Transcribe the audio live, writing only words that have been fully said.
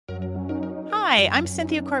Hi, I'm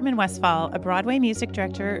Cynthia Cortman Westphal, a Broadway music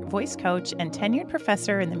director, voice coach, and tenured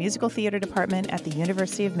professor in the musical theater department at the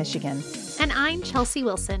University of Michigan. And I'm Chelsea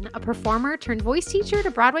Wilson, a performer turned voice teacher to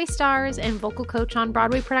Broadway stars and vocal coach on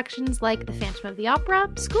Broadway productions like The Phantom of the Opera,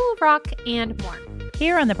 School of Rock, and more.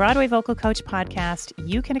 Here on the Broadway Vocal Coach podcast,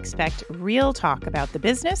 you can expect real talk about the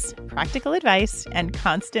business, practical advice, and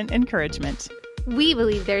constant encouragement. We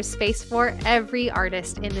believe there's space for every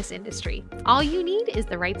artist in this industry. All you need is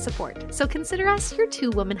the right support. So consider us your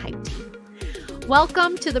two-woman hype team.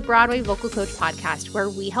 Welcome to the Broadway Vocal Coach podcast, where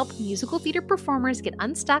we help musical theater performers get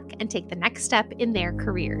unstuck and take the next step in their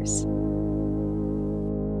careers.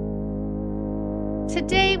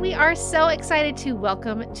 Today, we are so excited to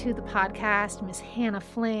welcome to the podcast Miss Hannah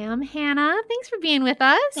Flam. Hannah, thanks for being with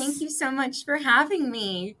us. Thank you so much for having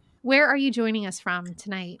me. Where are you joining us from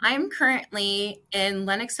tonight? I'm currently in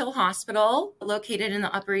Lenox Hill Hospital, located in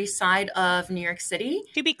the Upper East Side of New York City.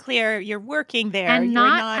 To be clear, you're working there. And you're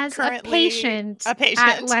not as a patient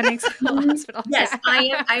at Lenox Hill Hospital. Yes,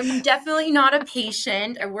 I'm definitely not a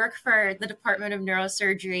patient. I work for the Department of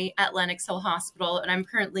Neurosurgery at Lenox Hill Hospital, and I'm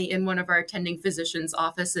currently in one of our attending physicians'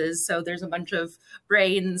 offices. So there's a bunch of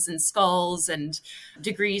brains and skulls and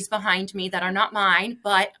degrees behind me that are not mine.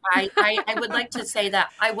 But I would like to say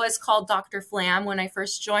that I was called Dr. Flam when I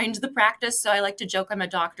first joined the practice. So I like to joke I'm a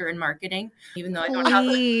doctor in marketing, even though I don't have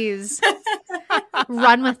Please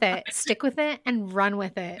run with it, stick with it, and run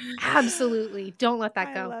with it. Absolutely. Don't let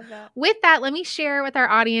that go. I love that. With that, let me share with our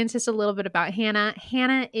audience just a little bit about Hannah.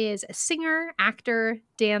 Hannah is a singer, actor,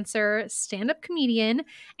 dancer, stand-up comedian,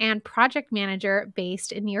 and project manager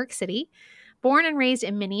based in New York City. Born and raised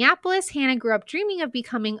in Minneapolis, Hannah grew up dreaming of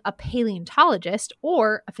becoming a paleontologist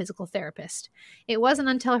or a physical therapist. It wasn't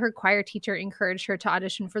until her choir teacher encouraged her to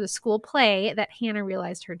audition for the school play that Hannah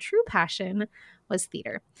realized her true passion was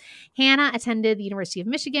theater. Hannah attended the University of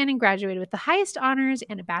Michigan and graduated with the highest honors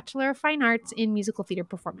and a Bachelor of Fine Arts in musical theater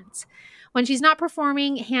performance. When she's not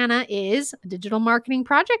performing, Hannah is a digital marketing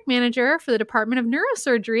project manager for the Department of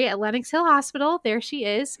Neurosurgery at Lenox Hill Hospital. There she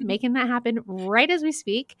is, making that happen right as we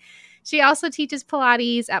speak. She also teaches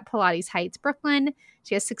Pilates at Pilates Heights, Brooklyn.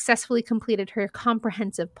 She has successfully completed her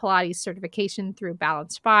comprehensive Pilates certification through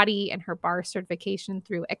Balanced Body and her barre certification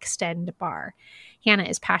through Extend Barre. Hannah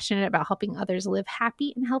is passionate about helping others live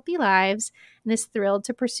happy and healthy lives and is thrilled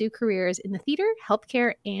to pursue careers in the theater,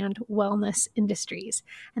 healthcare, and wellness industries.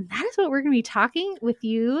 And that is what we're going to be talking with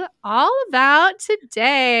you all about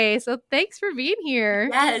today. So thanks for being here.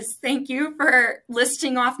 Yes, thank you for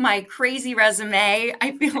listing off my crazy resume.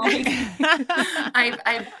 I feel like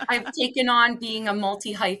I've taken on being a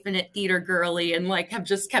multi-hyphenate theater girly and have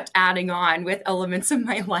just kept adding on with elements of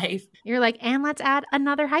my life. You're like, and let's add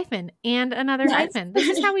another hyphen and another hyphen. This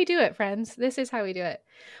is how we do it, friends. This is how we do it.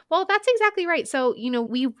 Well, that's exactly right. So,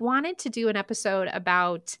 we wanted to do an episode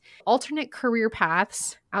about alternate career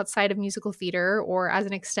paths outside of musical theater or as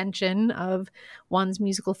an extension of one's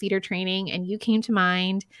musical theater training. And you came to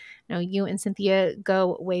mind. You and Cynthia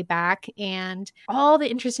go way back, and all the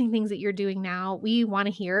interesting things that you're doing now, we want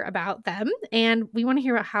to hear about them. And we want to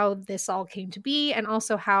hear about how this all came to be and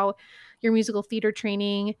also how your musical theater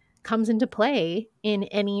training comes into play in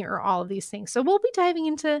any or all of these things. So we'll be diving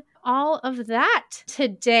into all of that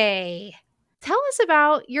today. Tell us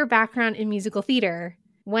about your background in musical theater.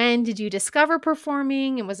 When did you discover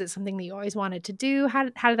performing, and was it something that you always wanted to do? How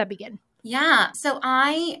did that begin? Yeah. So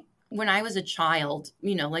when I was a child,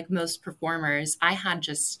 like most performers, I had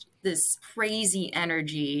just this crazy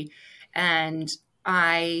energy, and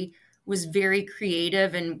I was very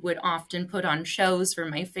creative and would often put on shows for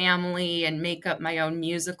my family and make up my own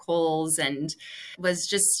musicals, and was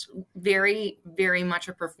just very, very much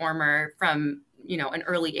a performer from an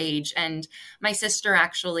early age. And my sister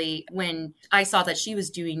actually, when I saw that she was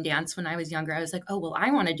doing dance when I was younger, I was like, oh, well,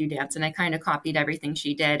 I want to do dance. And I kind of copied everything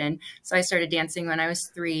she did. And so I started dancing when I was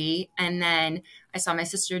 3. And then I saw my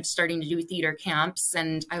sister starting to do theater camps.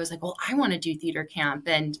 And I was like, well, I want to do theater camp.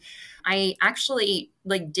 And I actually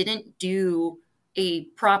didn't do a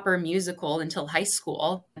proper musical until high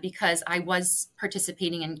school because I was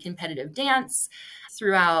participating in competitive dance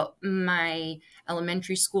throughout my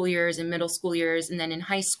elementary school years and middle school years. And then in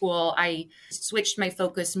high school, I switched my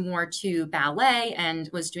focus more to ballet and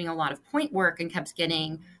was doing a lot of point work and kept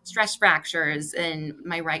getting stress fractures in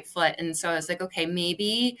my right foot. And so I was like, okay,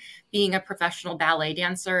 maybe being a professional ballet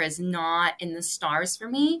dancer is not in the stars for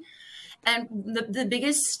me. And the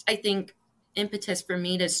biggest, I think, impetus for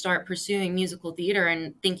me to start pursuing musical theater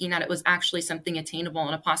and thinking that it was actually something attainable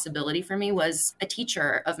and a possibility for me was a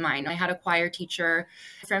teacher of mine. I had a choir teacher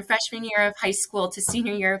from freshman year of high school to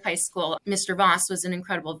senior year of high school. Mr. Voss was an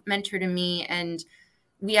incredible mentor to me, and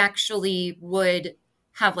we actually would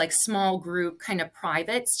have like small group kind of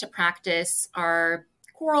privates to practice our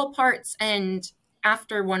choral parts. And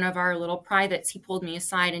after one of our little privates, he pulled me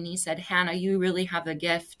aside and he said, Hannah, you really have a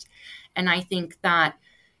gift. And I think that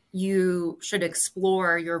you should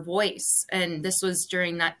explore your voice. And this was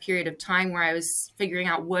during that period of time where I was figuring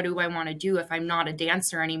out, what do I want to do? If I'm not a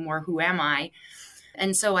dancer anymore, who am I?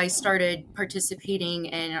 And so I started participating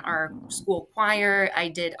in our school choir. I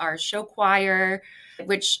did our show choir,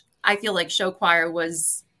 which I feel like show choir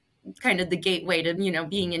was kind of the gateway to,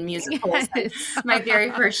 being in musicals. Yes. My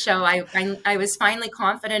very first show, I was finally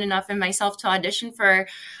confident enough in myself to audition for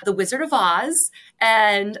The Wizard of Oz.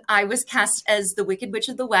 And I was cast as the Wicked Witch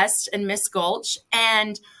of the West and Miss Gulch.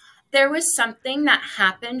 And there was something that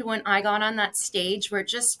happened when I got on that stage where it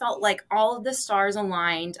just felt like all of the stars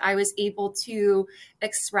aligned. I was able to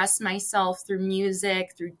express myself through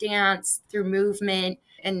music, through dance, through movement.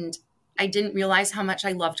 And I didn't realize how much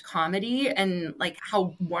I loved comedy and like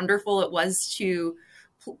how wonderful it was to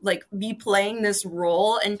like be playing this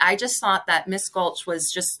role. And I just thought that Miss Gulch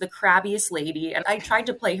was just the crabbiest lady. And I tried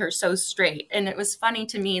to play her so straight. And it was funny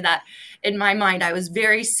to me that in my mind, I was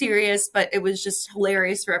very serious, but it was just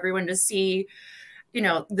hilarious for everyone to see,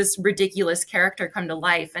 this ridiculous character come to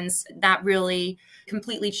life. And that really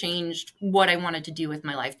completely changed what I wanted to do with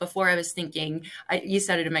my life. Before I was thinking, you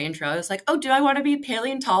said it in my intro, I was like, oh, do I want to be a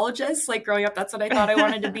paleontologist? Like growing up, that's what I thought I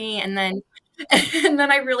wanted to be. And then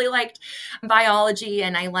I really liked biology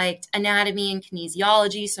and I liked anatomy and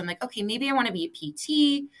kinesiology. So I'm like, okay, maybe I want to be a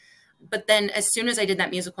PT. But then as soon as I did that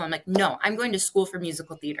musical, I'm like, no, I'm going to school for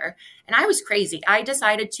musical theater. And I was crazy. I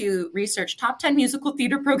decided to research top 10 musical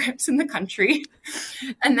theater programs in the country.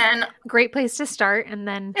 And then great place to start. And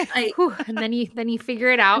then, then you figure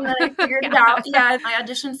it out. And then I figured it out. Yeah. I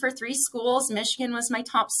auditioned for 3 schools. Michigan was my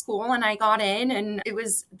top school and I got in, and it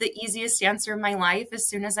was the easiest answer of my life. As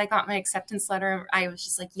soon as I got my acceptance letter, I was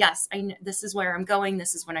just like, yes, this is where I'm going.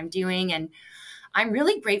 This is what I'm doing. And I'm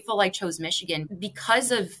really grateful I chose Michigan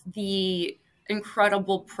because of the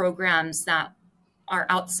incredible programs that are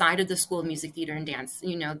outside of the School of Music, Theater, and Dance.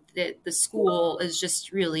 The school is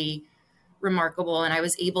just really remarkable. And I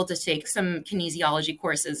was able to take some kinesiology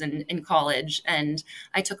courses in college, and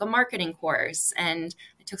I took a marketing course, and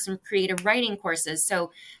I took some creative writing courses.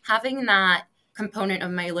 So having that component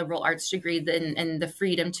of my liberal arts degree and the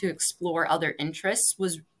freedom to explore other interests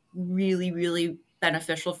was really, really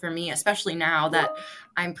beneficial for me, especially now that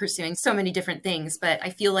I'm pursuing so many different things. But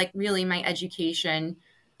I feel like really my education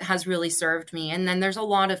has really served me. And then there's a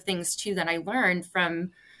lot of things too that I learned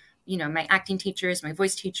from, my acting teachers, my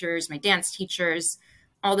voice teachers, my dance teachers.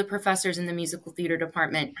 All the professors in the musical theater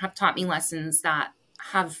department have taught me lessons that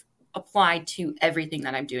have applied to everything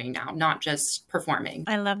that I'm doing now, not just performing.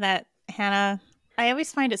 I love that, Hannah. I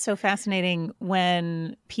always find it so fascinating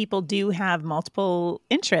when people do have multiple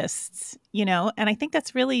interests, and I think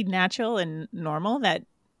that's really natural and normal that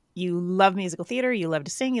you love musical theater, you love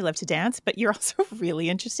to sing, you love to dance, but you're also really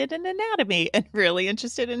interested in anatomy and really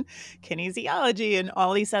interested in kinesiology and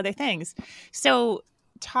all these other things. So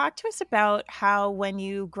talk to us about how when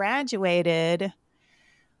you graduated,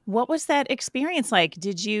 what was that experience like?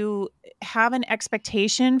 Did you have an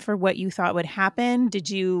expectation for what you thought would happen? Did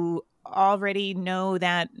you already know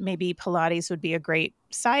that maybe Pilates would be a great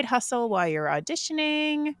side hustle while you're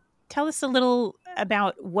auditioning? Tell us a little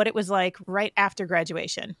about what it was like right after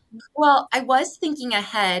graduation. Well, I was thinking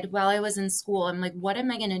ahead while I was in school. I'm like, what am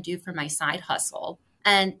I going to do for my side hustle?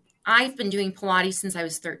 And I've been doing Pilates since I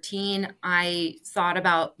was 13. I thought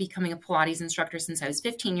about becoming a Pilates instructor since I was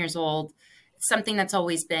 15 years old. It's something that's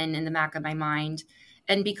always been in the back of my mind.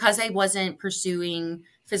 And because I wasn't pursuing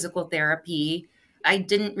physical therapy, I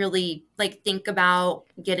didn't really think about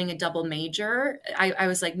getting a double major. I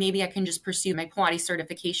was like, maybe I can just pursue my Pilates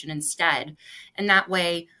certification instead. And that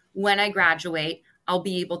way, when I graduate, I'll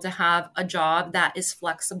be able to have a job that is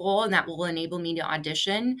flexible and that will enable me to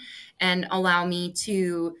audition and allow me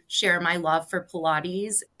to share my love for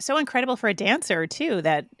Pilates. So incredible for a dancer too,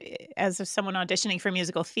 that as someone auditioning for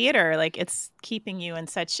musical theater, it's keeping you in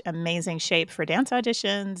such amazing shape for dance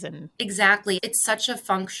auditions. And exactly. It's such a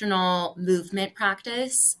functional movement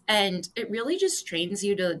practice, and it really just trains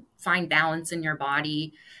you to find balance in your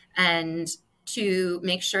body and to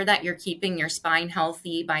make sure that you're keeping your spine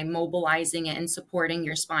healthy by mobilizing it and supporting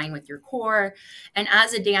your spine with your core. And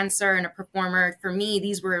as a dancer and a performer, for me,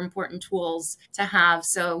 these were important tools to have.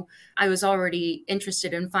 So I was already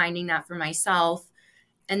interested in finding that for myself.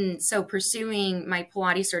 And so pursuing my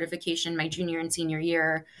Pilates certification my junior and senior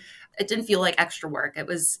year, it didn't feel like extra work. It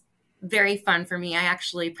was very fun for me. I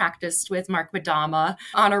actually practiced with Mark Madama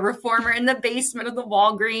on a reformer in the basement of the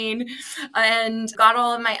Walgreen and got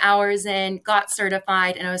all of my hours in, got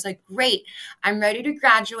certified. And I was like, great, I'm ready to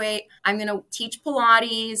graduate. I'm going to teach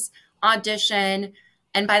Pilates, audition.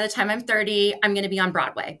 And by the time I'm 30, I'm going to be on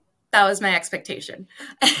Broadway. That was my expectation.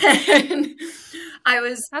 And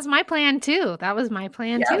That's my plan too. That was my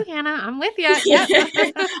plan too, Hannah. I'm with you. Yeah.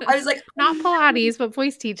 I was like, not Pilates, but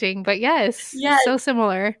voice teaching. But yes, so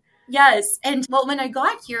similar. Yes. And well, when I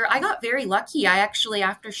got here, I got very lucky. I actually,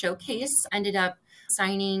 after Showcase, ended up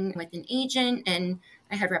signing with an agent and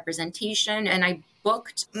I had representation and I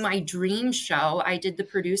booked my dream show. I did the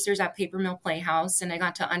producers at Paper Mill Playhouse and I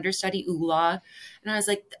got to understudy Ula. And I was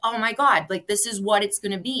like, oh my God, like this is what it's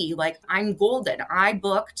going to be. Like I'm golden. I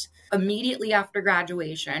booked immediately after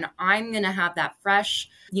graduation. I'm going to have that fresh,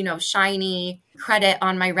 shiny credit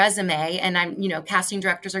on my resume. And I'm, casting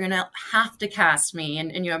directors are going to have to cast me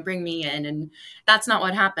and bring me in. And that's not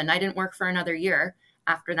what happened. I didn't work for another year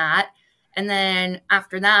after that. And then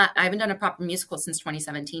after that, I haven't done a proper musical since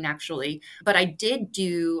 2017, actually. But I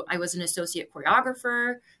was an associate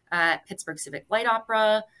choreographer at Pittsburgh Civic Light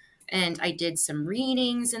Opera. And I did some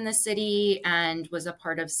readings in the city and was a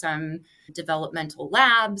part of some developmental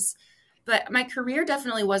labs. But my career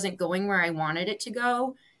definitely wasn't going where I wanted it to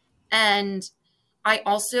go. And I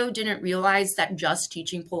also didn't realize that just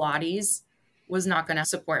teaching Pilates was not going to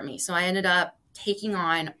support me. So I ended up taking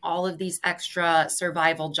on all of these extra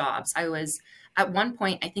survival jobs. I was at one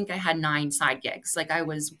point, I think I had 9 side gigs. Like I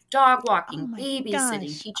was dog walking,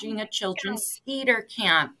 babysitting, teaching a children's theater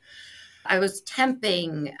camp. I was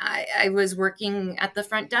temping. I was working at the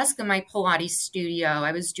front desk of my Pilates studio.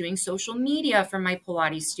 I was doing social media for my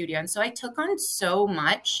Pilates studio. And so I took on so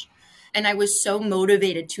much and I was so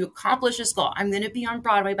motivated to accomplish this goal. I'm going to be on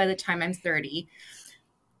Broadway by the time I'm 30.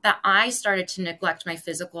 That I started to neglect my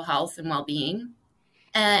physical health and well-being.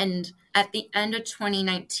 And at the end of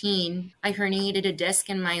 2019, I herniated a disc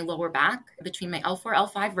in my lower back between my L4,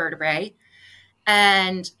 L5 vertebrae.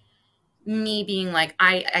 And me being like,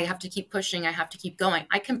 I have to keep pushing. I have to keep going.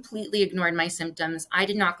 I completely ignored my symptoms. I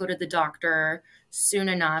did not go to the doctor soon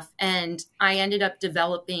enough. And I ended up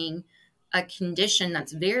developing a condition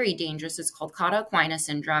that's very dangerous. It's called cauda equina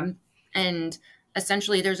syndrome. And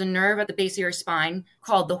essentially, there's a nerve at the base of your spine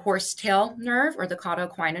called the horsetail nerve or the cauda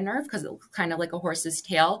equina nerve because it looks kind of like a horse's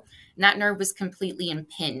tail. And that nerve was completely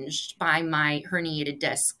impinged by my herniated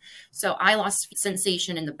disc. So I lost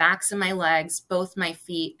sensation in the backs of my legs, both my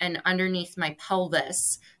feet, and underneath my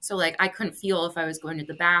pelvis. So like I couldn't feel if I was going to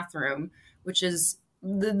the bathroom, which is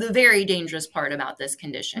the very dangerous part about this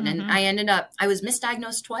condition. Mm-hmm. And I was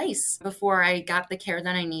misdiagnosed twice before I got the care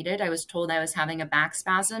that I needed. I was told I was having a back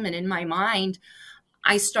spasm. And in my mind,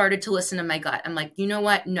 I started to listen to my gut. I'm like, you know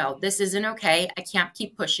what? No, this isn't okay. I can't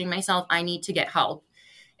keep pushing myself. I need to get help.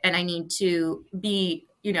 And I need to be,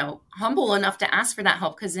 humble enough to ask for that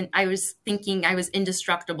help. Because I was thinking I was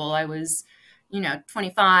indestructible. I was,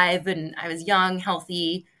 25 and I was young,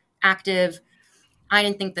 healthy, active. I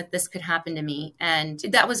didn't think that this could happen to me. And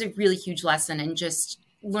that was a really huge lesson in just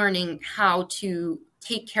learning how to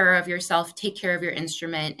take care of yourself, take care of your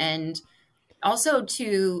instrument, and also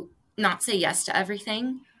to not say yes to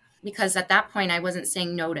everything. Because at that point, I wasn't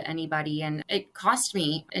saying no to anybody. And it cost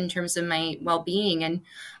me in terms of my well-being. And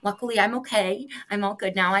luckily, I'm okay. I'm all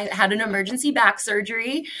good now. I had an emergency back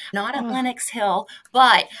surgery, not at Lenox Hill,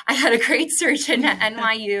 but I had a great surgeon at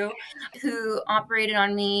NYU who operated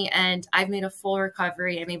on me. And I've made a full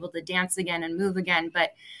recovery. I'm able to dance again and move again.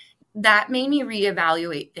 But that made me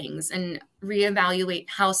reevaluate things and reevaluate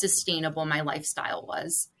how sustainable my lifestyle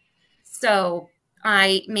was. So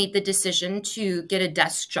I made the decision to get a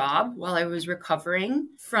desk job while I was recovering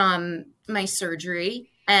from my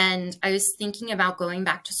surgery. And I was thinking about going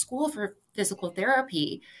back to school for physical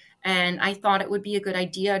therapy. And I thought it would be a good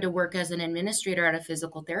idea to work as an administrator at a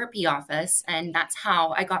physical therapy office. And that's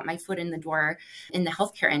how I got my foot in the door in the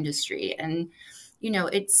healthcare industry. And,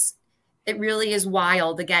 it really is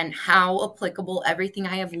wild, again, how applicable everything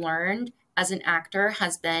I have learned as an actor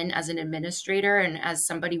has been as an administrator and as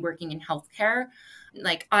somebody working in healthcare.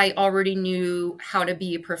 Like I already knew how to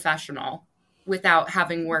be a professional without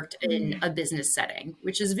having worked in a business setting,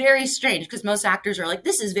 which is very strange because most actors are like,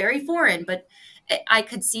 this is very foreign, but I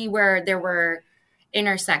could see where there were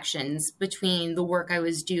intersections between the work I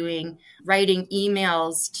was doing, writing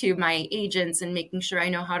emails to my agents and making sure I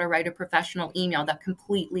know how to write a professional email that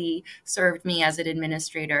completely served me as an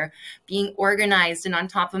administrator, being organized and on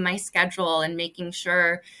top of my schedule and making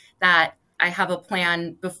sure that I have a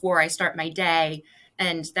plan before I start my day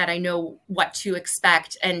and that I know what to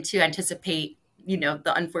expect and to anticipate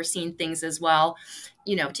the unforeseen things as well,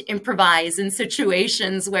 to improvise in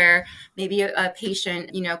situations where maybe a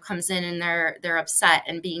patient, comes in and they're upset,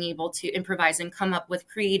 and being able to improvise and come up with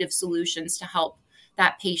creative solutions to help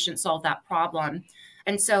that patient solve that problem.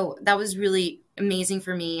 And so that was really amazing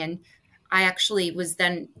for me. And I actually was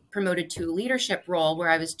then promoted to a leadership role where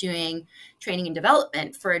I was doing training and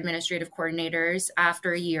development for administrative coordinators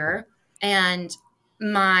after a year. And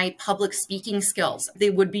my public speaking skills, they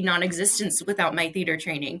would be non-existent without my theater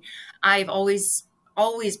training. I've always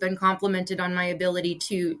been complimented on my ability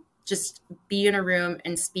to just be in a room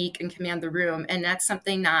and speak and command the room. And that's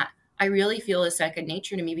something that I really feel is second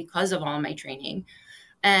nature to me because of all my training.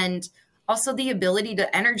 And also the ability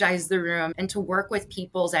to energize the room and to work with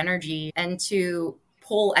people's energy and to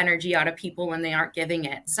pull energy out of people when they aren't giving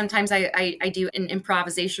it. Sometimes I do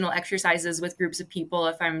improvisational exercises with groups of people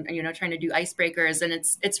if I'm, trying to do icebreakers, and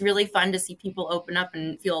it's really fun to see people open up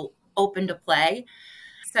and feel open to play.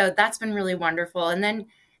 So that's been really wonderful. And then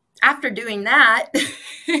after doing that,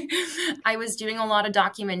 I was doing a lot of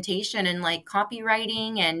documentation and like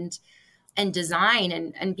copywriting and design,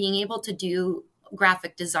 and being able to do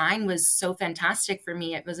graphic design was so fantastic for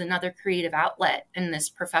me. It was another creative outlet in this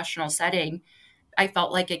professional setting. I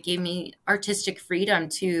felt like it gave me artistic freedom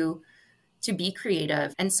to be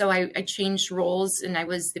creative. And so I changed roles, and I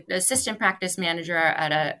was the assistant practice manager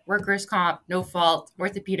at a workers' comp, no fault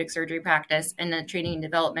orthopedic surgery practice, and a training and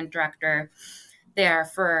development director there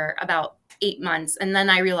for about 8 months. And then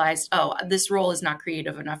I realized, oh, this role is not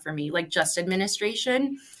creative enough for me, like just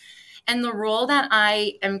administration. And the role that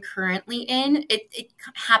I am currently in, it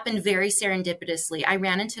happened very serendipitously. I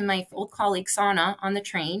ran into my old colleague, Sana, on the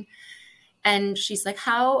train. And she's like,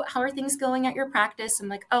 how are things going at your practice? I'm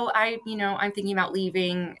like, oh, I'm thinking about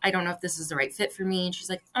leaving. I don't know if this is the right fit for me. And she's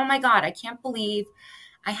like, oh my God, I can't believe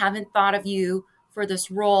I haven't thought of you for this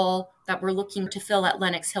role that we're looking to fill at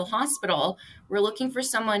Lenox Hill Hospital. We're looking for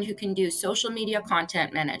someone who can do social media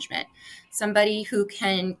content management, somebody who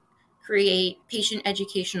can create patient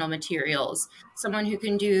educational materials, someone who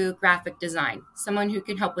can do graphic design, someone who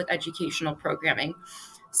can help with educational programming,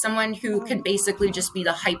 someone who can basically just be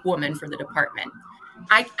the hype woman for the department.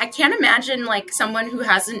 I can't imagine like someone who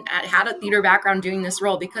hasn't had a theater background doing this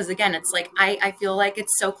role, because again, it's like, I feel like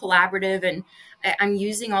it's so collaborative, and I'm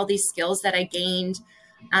using all these skills that I gained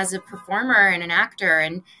as a performer and an actor,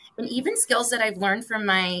 and even skills that I've learned from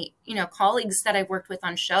my, colleagues that I've worked with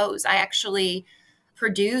on shows. I actually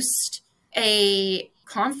produced a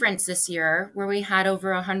conference this year where we had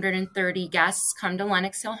over 130 guests come to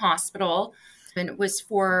Lenox Hill Hospital. And it was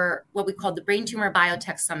for what we called the Brain Tumor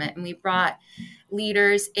Biotech Summit. And we brought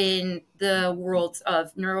leaders in the worlds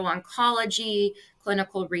of neuro-oncology,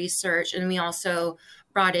 clinical research, and we also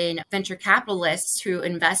brought in venture capitalists who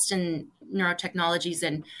invest in neurotechnologies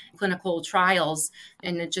and clinical trials.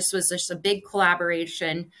 And it just was just a big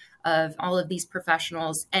collaboration of all of these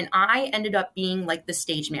professionals. And I ended up being like the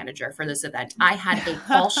stage manager for this event. I had a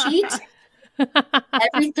call sheet.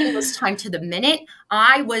 Everything was timed to the minute.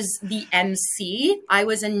 I was the MC. I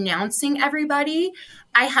was announcing everybody.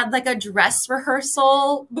 I had like a dress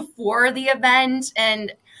rehearsal before the event.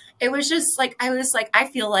 And it was just like, I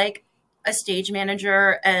feel like a stage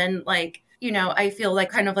manager, and like, I feel like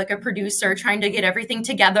kind of like a producer trying to get everything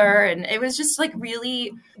together. And it was just like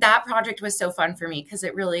really, that project was so fun for me because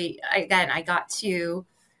it really, again, I got to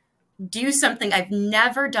do something I've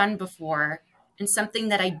never done before and something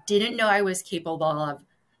that I didn't know I was capable of,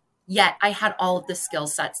 yet I had all of the skill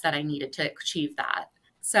sets that I needed to achieve that.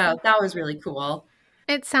 So that was really cool.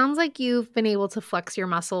 It sounds like you've been able to flex your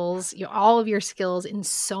muscles, all of your skills in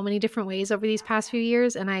so many different ways over these past few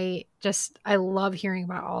years. And I love hearing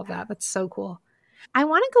about all of that. That's so cool. I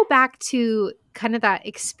want to go back to kind of that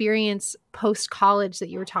experience post-college that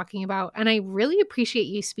you were talking about. And I really appreciate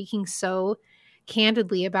you speaking so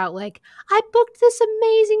candidly about like, I booked this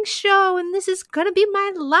amazing show and this is going to be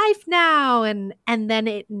my life now. And then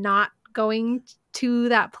it not going to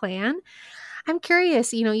that plan. I'm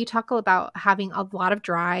curious, you talk about having a lot of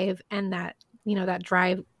drive, and that, that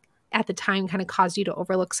drive at the time kind of caused you to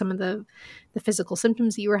overlook some of the physical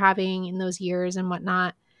symptoms that you were having in those years and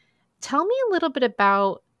whatnot. Tell me a little bit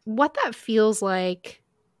about what that feels like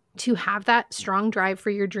to have that strong drive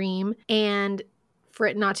for your dream and for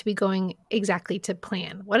it not to be going exactly to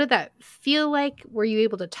plan. What did that feel like? Were you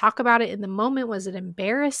able to talk about it in the moment? Was it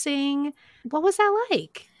embarrassing? What was that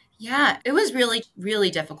like? Yeah, it was really,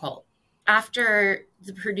 really difficult. After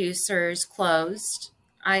the producers closed,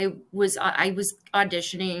 I was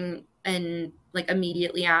auditioning and like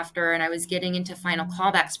immediately after, and I was getting into final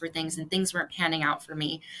callbacks for things, and things weren't panning out for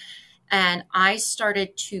me. And I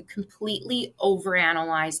started to completely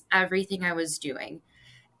overanalyze everything I was doing.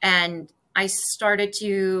 And I started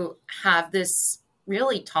to have this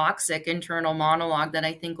really toxic internal monologue that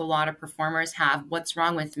I think a lot of performers have. What's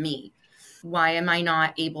wrong with me? Why am I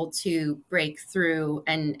not able to break through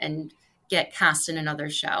and get cast in another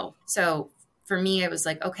show? So for me, it was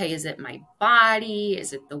like, okay, is it my body?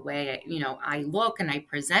 Is it the way, I look and I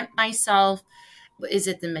present myself? Is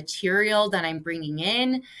it the material that I'm bringing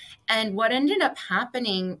in? And what ended up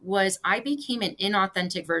happening was I became an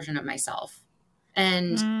inauthentic version of myself.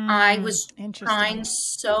 And I was trying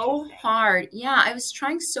so hard. Yeah, I was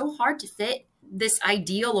trying so hard to fit this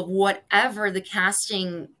ideal of whatever the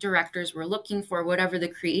casting directors were looking for, whatever the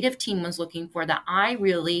creative team was looking for, that I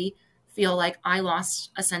really feel like I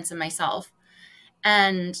lost a sense of myself.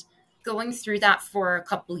 And going through that for a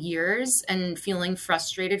couple years and feeling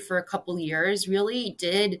frustrated for a couple years really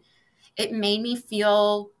it made me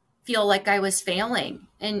feel like I was failing.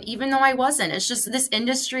 And even though I wasn't, it's just this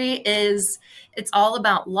industry it's all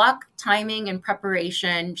about luck, timing, and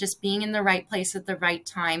preparation, just being in the right place at the right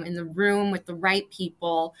time, in the room with the right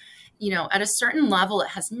people. At a certain level, it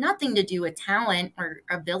has nothing to do with talent or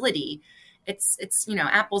ability. It's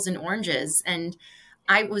apples and oranges. And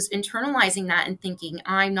I was internalizing that and thinking,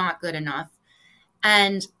 I'm not good enough.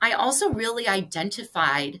 And I also really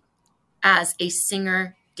identified as a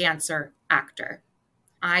singer, dancer, actor.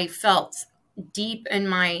 I felt deep in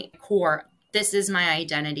my core, this is my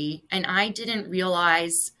identity. And I didn't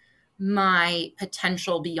realize my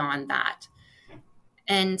potential beyond that.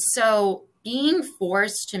 And so being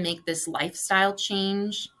forced to make this lifestyle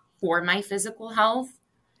change for my physical health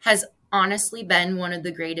has honestly been one of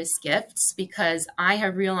the greatest gifts, because I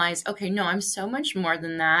have realized, okay, no, I'm so much more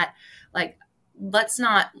than that. Like, let's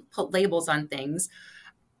not put labels on things.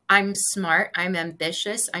 I'm smart, I'm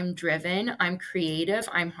ambitious, I'm driven, I'm creative,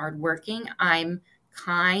 I'm hardworking, I'm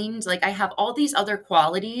kind. Like, I have all these other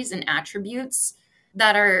qualities and attributes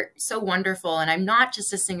that are so wonderful. And I'm not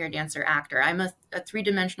just a singer, dancer, actor. I'm a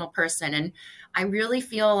three-dimensional person. And I really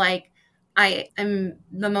feel like I am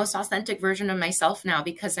the most authentic version of myself now,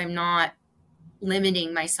 because I'm not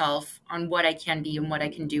limiting myself on what I can be and what I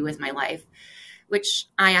can do with my life, which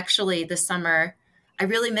I actually, this summer, I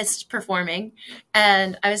really missed performing,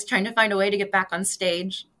 and I was trying to find a way to get back on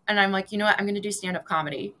stage. And I'm like, you know what? I'm going to do stand-up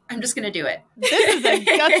comedy. I'm just going to do it. This is a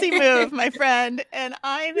gutsy move, my friend. And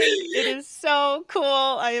I think it is so cool.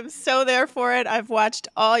 I am so there for it. I've watched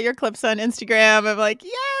all your clips on Instagram. I'm like,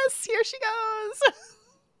 yes, here she goes.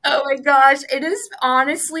 Oh my gosh. It is,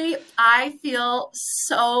 honestly, I feel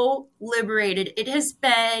so liberated. It has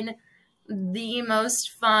been the most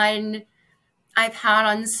fun I've had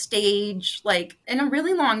on stage, like, in a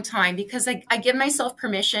really long time, because I give myself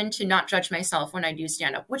permission to not judge myself when I do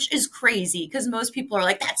stand up, which is crazy, because most people are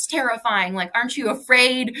like, that's terrifying. Like, aren't you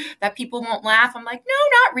afraid that people won't laugh? I'm like,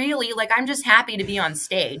 no, not really. Like, I'm just happy to be on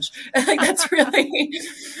stage. Like, that's really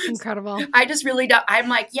incredible. I just really don't. I'm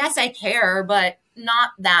like, yes, I care, but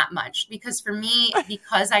not that much, because for me,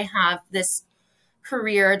 because I have this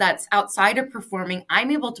career that's outside of performing, I'm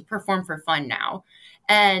able to perform for fun now.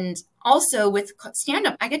 And also with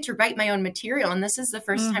stand-up, I get to write my own material. And this is the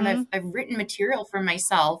first time I've written material for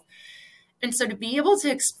myself. And so to be able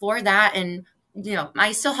to explore that, and,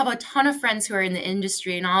 I still have a ton of friends who are in the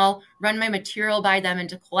industry, and I'll run my material by them and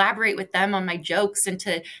to collaborate with them on my jokes and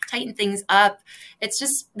to tighten things up. It's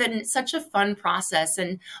just been such a fun process.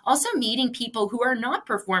 And also meeting people who are not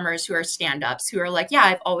performers, who are stand-ups, who are like, yeah,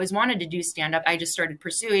 I've always wanted to do stand-up. I just started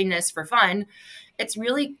pursuing this for fun. It's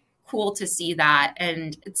really cool to see that.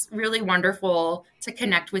 And it's really wonderful to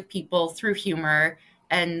connect with people through humor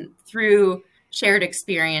and through shared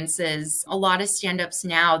experiences. A lot of stand-ups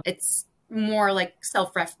now, it's more like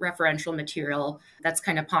self-referential material that's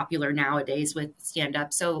kind of popular nowadays with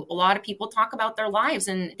stand-up. So a lot of people talk about their lives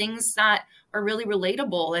and things that are really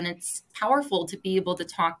relatable. And it's powerful to be able to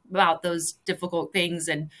talk about those difficult things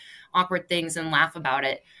and awkward things and laugh about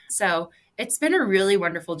it. So it's been a really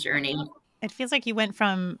wonderful journey. It feels like you went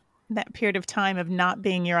from that period of time of not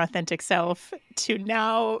being your authentic self to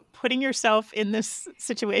now putting yourself in this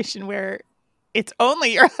situation where it's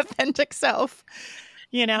only your authentic self.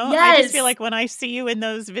 Yes. I just feel like when I see you in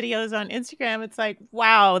those videos on Instagram, it's like,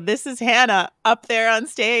 wow, this is Hannah up there on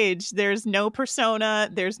stage. There's no persona.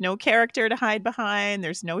 There's no character to hide behind.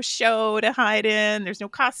 There's no show to hide in. There's no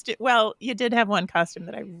costume. Well, you did have one costume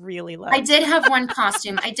that I really loved. I did have one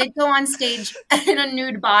costume. I did go on stage in a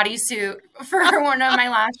nude bodysuit for one of my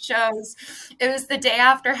last shows. It was the day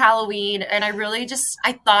after Halloween. And I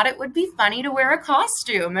thought it would be funny to wear a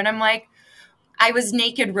costume. And I'm like, I was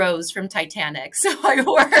Naked Rose from Titanic. So I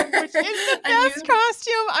wore Which is the best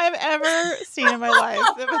costume I've ever seen in my life.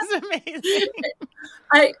 It was amazing.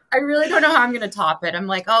 I really don't know how I'm going to top it. I'm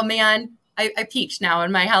like, oh man, I peaked now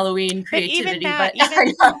in my Halloween creativity.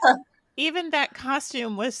 Even that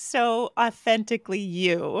costume was so authentically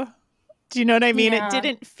you. Do you know what I mean? Yeah. It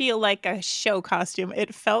didn't feel like a show costume.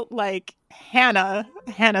 It felt like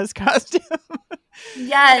Hannah's costume.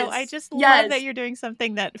 Yes. So I just love that you're doing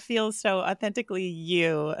something that feels so authentically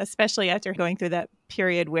you, especially after going through that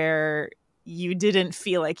period where you didn't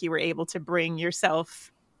feel like you were able to bring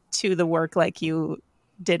yourself to the work like you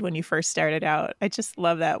did when you first started out. I just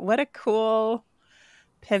love that. What a cool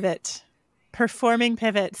pivot. Performing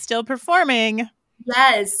pivot. Still performing.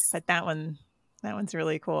 Yes. But that one's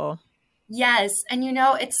really cool. Yes. And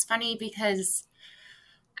it's funny because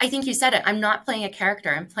I think you said it. I'm not playing a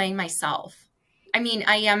character. I'm playing myself. I mean,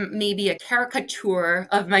 I am maybe a caricature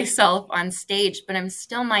of myself on stage, but I'm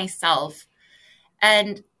still myself.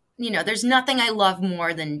 And, there's nothing I love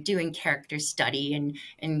more than doing character study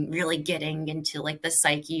and really getting into like the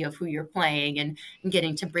psyche of who you're playing and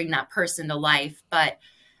getting to bring that person to life. But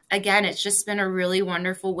again, it's just been a really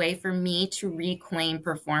wonderful way for me to reclaim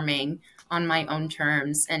performing on my own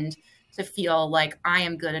terms and to feel like I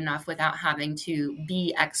am good enough without having to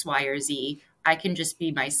be X, Y, or Z. I can just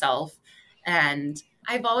be myself. And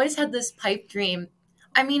I've always had this pipe dream.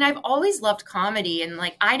 I mean, I've always loved comedy, and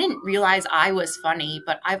like I didn't realize I was funny,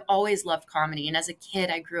 but I've always loved comedy. And as a kid,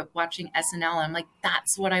 I grew up watching SNL, and I'm like,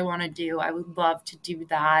 that's what I want to do. I would love to do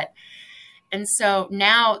that. And so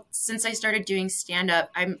now, since I started doing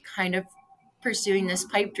stand-up, I'm kind of pursuing this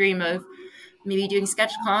pipe dream of maybe doing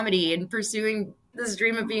sketch comedy and pursuing this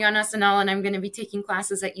dream of being on SNL. And I'm going to be taking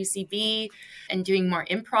classes at UCB and doing more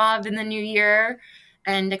improv in the new year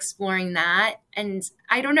and exploring that. And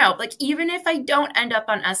I don't know, like, even if I don't end up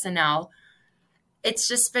on SNL, it's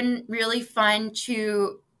just been really fun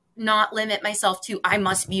to not limit myself to, I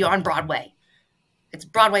must be on Broadway. It's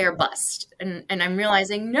Broadway or bust. And I'm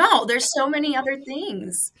realizing, no, there's so many other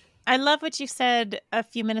things. I love what you said a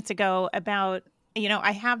few minutes ago about,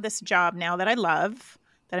 I have this job now that I love,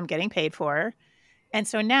 that I'm getting paid for. And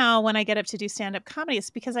so now when I get up to do stand-up comedy, it's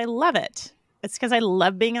because I love it. It's because I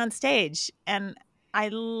love being on stage. And I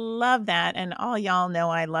love that. And all y'all know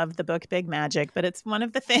I love the book Big Magic, but it's one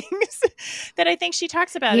of the things that I think she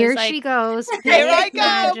talks about. Here is like, she goes. Here I go.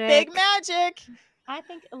 Magic. Big Magic. I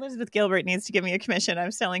think Elizabeth Gilbert needs to give me a commission.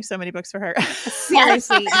 I'm selling so many books for her.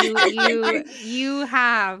 Seriously, you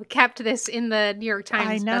have kept this in the New York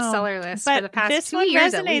Times bestseller list for the past 2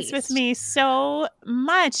 years at least. This one resonates with me so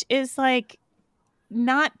much is like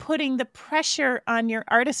not putting the pressure on your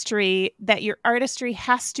artistry that your artistry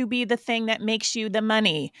has to be the thing that makes you the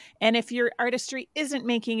money. And if your artistry isn't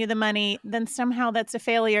making you the money, then somehow that's a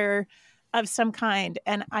failure of some kind.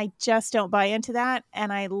 And I just don't buy into that.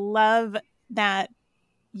 And I love that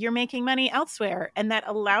you're making money elsewhere, and that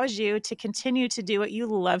allows you to continue to do what you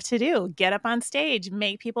love to do. Get up on stage,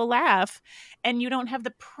 make people laugh, and you don't have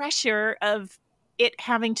the pressure of it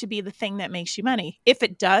having to be the thing that makes you money. If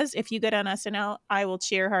it does, if you get on SNL, I will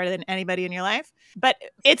cheer harder than anybody in your life. But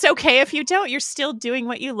it's okay if you don't. You're still doing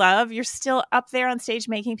what you love. You're still up there on stage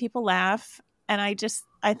making people laugh. And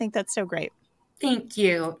I think that's so great. Thank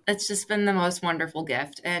you. It's just been the most wonderful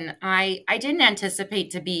gift. And I didn't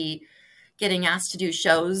anticipate to be getting asked to do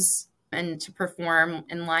shows and to perform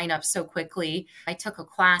and line up so quickly. I took a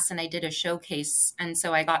class and I did a showcase. And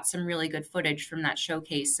so I got some really good footage from that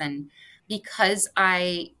showcase. And because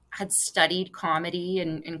I had studied comedy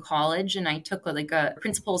in college and I took like a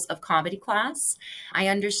principles of comedy class, I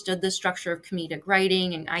understood the structure of comedic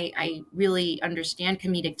writing. And I really understand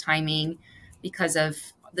comedic timing because of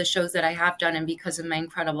the shows that I have done and because of my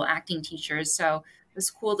incredible acting teachers. So it was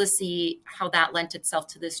cool to see how that lent itself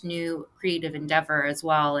to this new creative endeavor as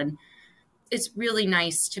well. And it's really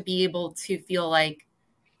nice to be able to feel like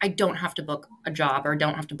I don't have to book a job or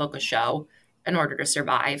don't have to book a show in order to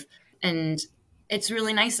survive. And it's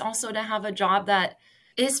really nice also to have a job that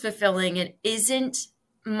is fulfilling and isn't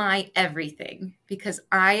my everything, because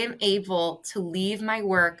I am able to leave my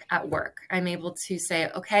work at work. I'm able to say,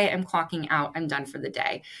 okay, I'm clocking out. I'm done for the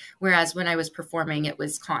day. Whereas when I was performing, it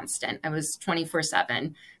was constant. I was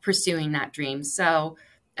 24/7 pursuing that dream. So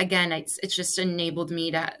again, it's just enabled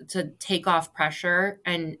me to take off pressure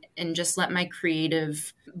and just let my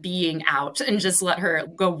creative being out and just let her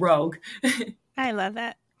go rogue. I love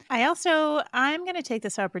that. I'm going to take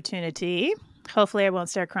this opportunity. Hopefully I won't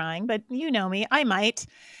start crying, but you know me, I might.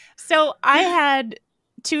 So I had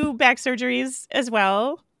 2 back surgeries as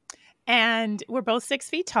well, and we're both 6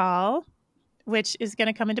 feet tall, which is going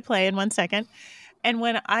to come into play in 1 second. And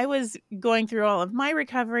when I was going through all of my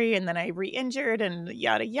recovery and then I re-injured and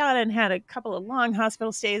yada, yada, and had a couple of long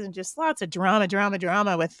hospital stays and just lots of drama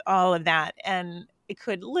with all of that. And it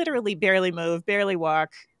could literally barely move, barely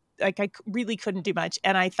walk. Like I really couldn't do much.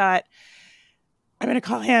 And I thought, I'm going to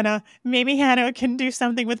call Hannah. Maybe Hannah can do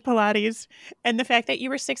something with Pilates. And the fact that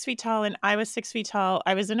you were 6 feet tall and I was 6 feet tall,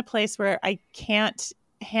 I was in a place where I can't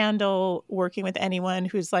handle working with anyone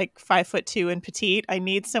who's like 5'2" and petite. I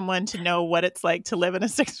need someone to know what it's like to live in a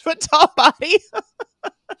 6 foot tall body.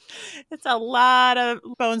 It's a lot of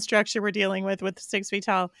bone structure we're dealing with 6 feet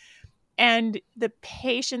tall. And the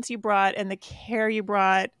patience you brought and the care you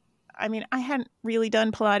brought. I mean, I hadn't really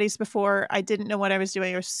done Pilates before. I didn't know what I was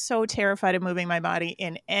doing. I was so terrified of moving my body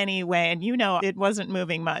in any way. And it wasn't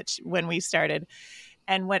moving much when we started.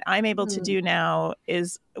 And what I'm able to do now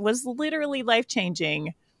was literally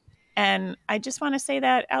life-changing. And I just want to say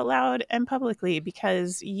that out loud and publicly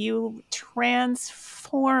because you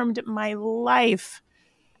transformed my life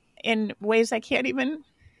in ways I can't even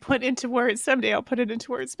put into words. Someday I'll put it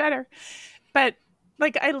into words better. But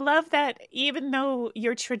like, I love that even though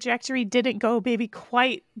your trajectory didn't go maybe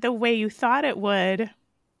quite the way you thought it would,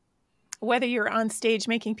 whether you're on stage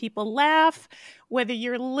making people laugh, whether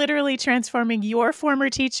you're literally transforming your former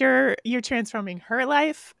teacher, you're transforming her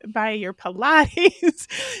life by your Pilates.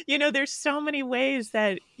 There's so many ways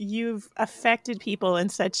that you've affected people in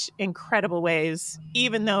such incredible ways,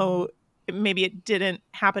 even though maybe it didn't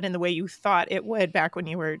happen in the way you thought it would back when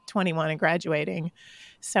you were 21 and graduating.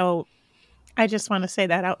 So I just want to say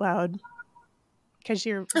that out loud because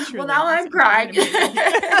you're truly well, now I'm crying.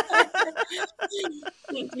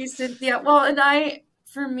 Thank you, Cynthia. Well, and I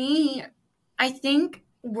think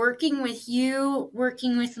working with you,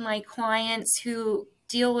 working with my clients who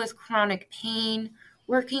deal with chronic pain,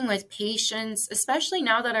 working with patients, especially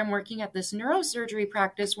now that I'm working at this neurosurgery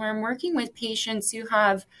practice where I'm working with patients who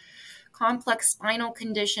have complex spinal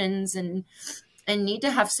conditions and need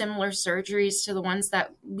to have similar surgeries to the ones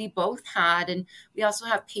that we both had. And we also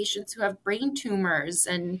have patients who have brain tumors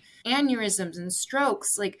and aneurysms and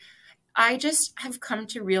strokes. Like, I just have come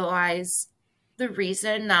to realize the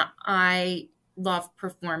reason that I love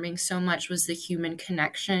performing so much was the human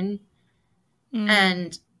connection.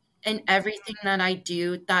 And everything that I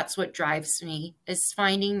do, that's what drives me, is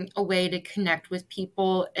finding a way to connect with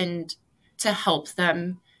people and to help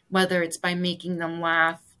them, whether it's by making them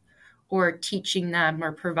laugh or teaching them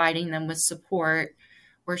or providing them with support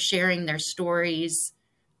or sharing their stories.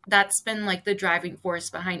 That's been like the driving force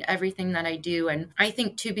behind everything that I do. And I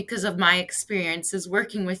think too, because of my experiences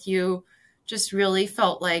working with you, just really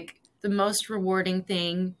felt like the most rewarding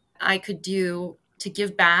thing I could do to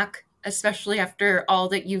give back, especially after all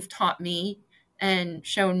that you've taught me and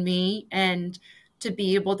shown me, and to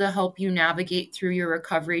be able to help you navigate through your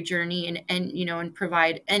recovery journey and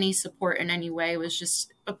provide any support in any way was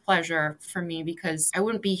just a pleasure for me, because I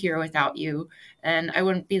wouldn't be here without you and I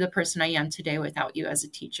wouldn't be the person I am today without you as a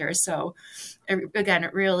teacher. So again,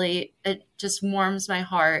 it just warms my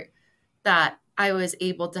heart that I was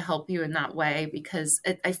able to help you in that way, because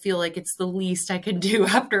I feel like it's the least I can do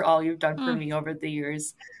after all you've done for me over the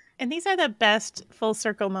years. And these are the best full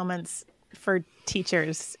circle moments for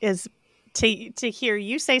teachers, is to hear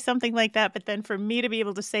you say something like that, but then for me to be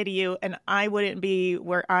able to say to you, and I wouldn't be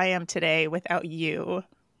where I am today without you.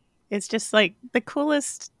 It's just like the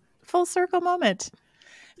coolest full circle moment.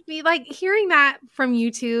 Like, hearing that from you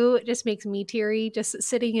two just makes me teary, just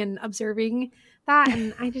sitting and observing that.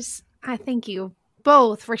 And I thank you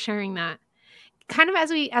both for sharing that. Kind of as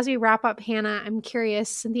we wrap up, Hannah, I'm curious,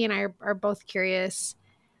 Cynthia and I are both curious.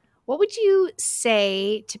 What would you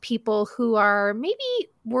say to people who are maybe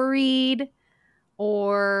worried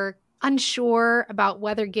or unsure about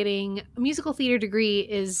whether getting a musical theater degree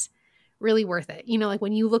is really worth it? Like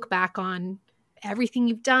when you look back on everything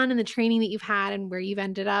you've done and the training that you've had and where you've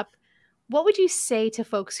ended up, what would you say to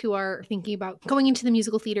folks who are thinking about going into the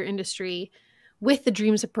musical theater industry with the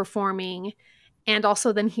dreams of performing, and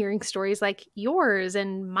also then hearing stories like yours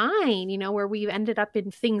and mine, where we've ended up in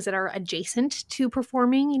things that are adjacent to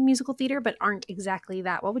performing in musical theater, but aren't exactly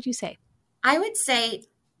that? What would you say? I would say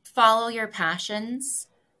follow your passions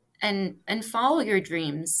and follow your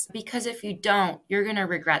dreams, because if you don't, you're going to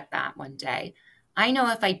regret that one day. I know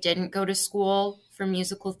if I didn't go to school for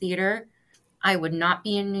musical theater, I would not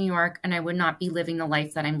be in New York and I would not be living the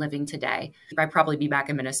life that I'm living today. I'd probably be back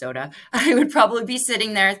in Minnesota. I would probably be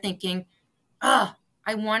sitting there thinking, I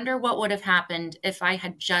wonder what would have happened if I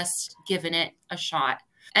had just given it a shot.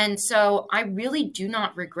 And so I really do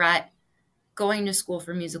not regret going to school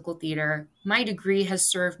for musical theater. My degree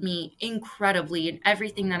has served me incredibly in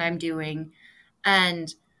everything that I'm doing.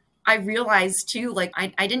 And I realized too, like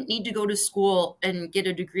I didn't need to go to school and get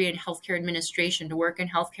a degree in healthcare administration to work in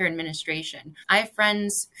healthcare administration. I have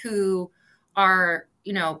friends who are,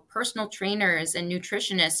 personal trainers and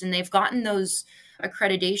nutritionists, and they've gotten those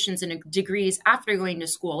accreditations and degrees after going to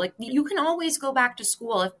school. Like you can always go back to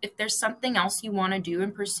school if there's something else you want to do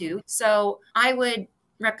and pursue. So I would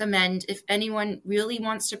recommend, if anyone really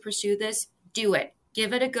wants to pursue this, do it.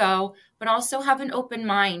 Give it a go, but also have an open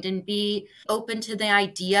mind and be open to the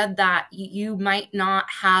idea that you might not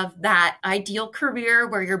have that ideal career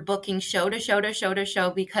where you're booking show to show to show to show,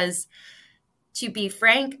 because to be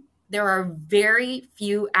frank, there are very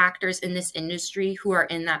few actors in this industry who are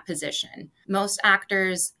in that position. Most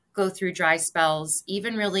actors go through dry spells,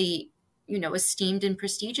 even really esteemed and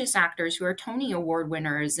prestigious actors who are Tony Award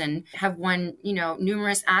winners and have won,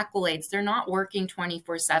 numerous accolades. They're not working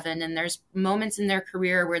 24/7. And there's moments in their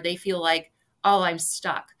career where they feel like, oh, I'm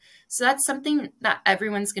stuck. So that's something that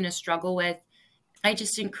everyone's going to struggle with. I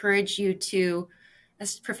just encourage you to,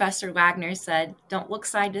 as Professor Wagner said, don't look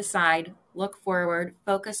side to side, look forward,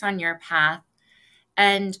 focus on your path,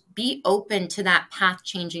 and be open to that path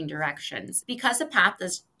changing directions. Because a path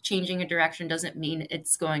is changing a direction doesn't mean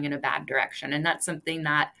it's going in a bad direction. And that's something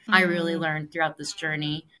that I really learned throughout this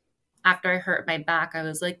journey. After I hurt my back, I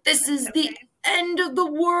was like, this is the end of the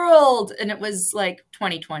world. And it was like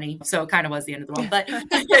 2020. So it kind of was the end of the world. But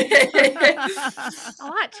a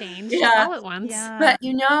lot changed all at once. Yeah. But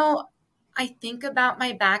I think about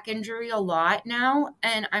my back injury a lot now,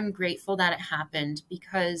 and I'm grateful that it happened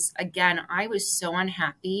because, again, I was so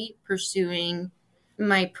unhappy pursuing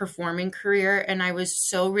my performing career, and I was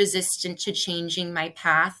so resistant to changing my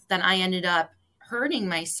path that I ended up hurting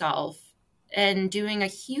myself and doing a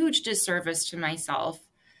huge disservice to myself.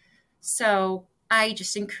 So I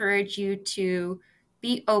just encourage you to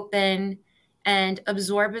be open and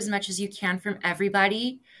absorb as much as you can from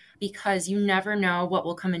everybody, because you never know what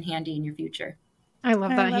will come in handy in your future. I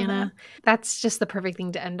love that, Hannah. That's just the perfect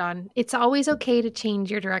thing to end on. It's always okay to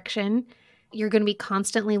change your direction. You're going to be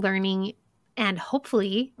constantly learning, and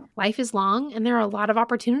hopefully life is long and there are a lot of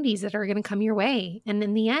opportunities that are going to come your way. And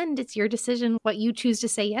in the end, it's your decision what you choose to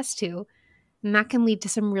say yes to. And that can lead to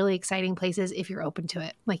some really exciting places if you're open to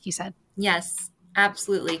it, like you said. Yes,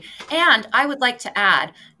 absolutely. And I would like to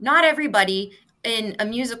add, not everybody in a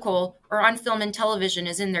musical or on film and television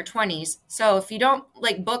is in their 20s. So if you don't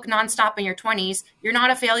book nonstop in your 20s, you're not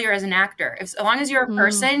a failure as an actor. As long as you're a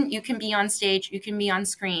person, you can be on stage, you can be on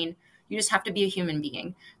screen. You just have to be a human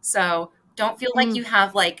being. So don't feel like you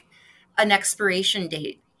have an expiration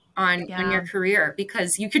date on your career,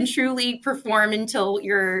 because you can truly perform until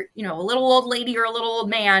you're, a little old lady or a little old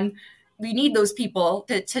man. We need those people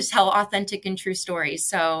to tell authentic and true stories.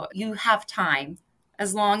 So you have time.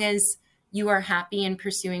 As long as you are happy in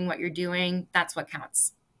pursuing what you're doing, that's what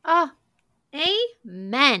counts. Oh,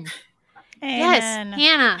 amen. Yes,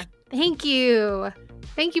 Hannah, thank you.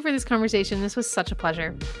 Thank you for this conversation. This was such a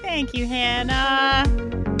pleasure. Thank you, Hannah.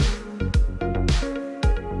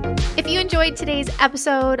 If you enjoyed today's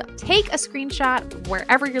episode, take a screenshot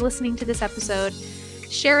wherever you're listening to this episode,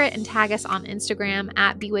 share it and tag us on Instagram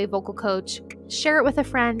at B-Way Vocal Coach. Share it with a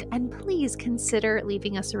friend, and please consider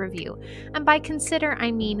leaving us a review. And by consider,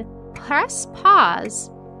 I mean press pause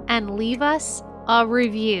and leave us a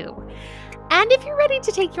review. And if you're ready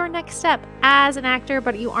to take your next step as an actor,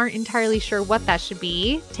 but you aren't entirely sure what that should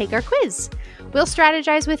be, take our quiz. We'll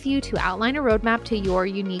strategize with you to outline a roadmap to your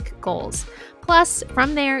unique goals. Plus,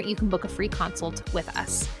 from there, you can book a free consult with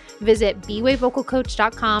us. Visit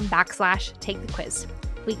bwayvocalcoach.com/take the quiz.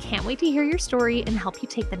 We can't wait to hear your story and help you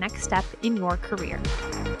take the next step in your career.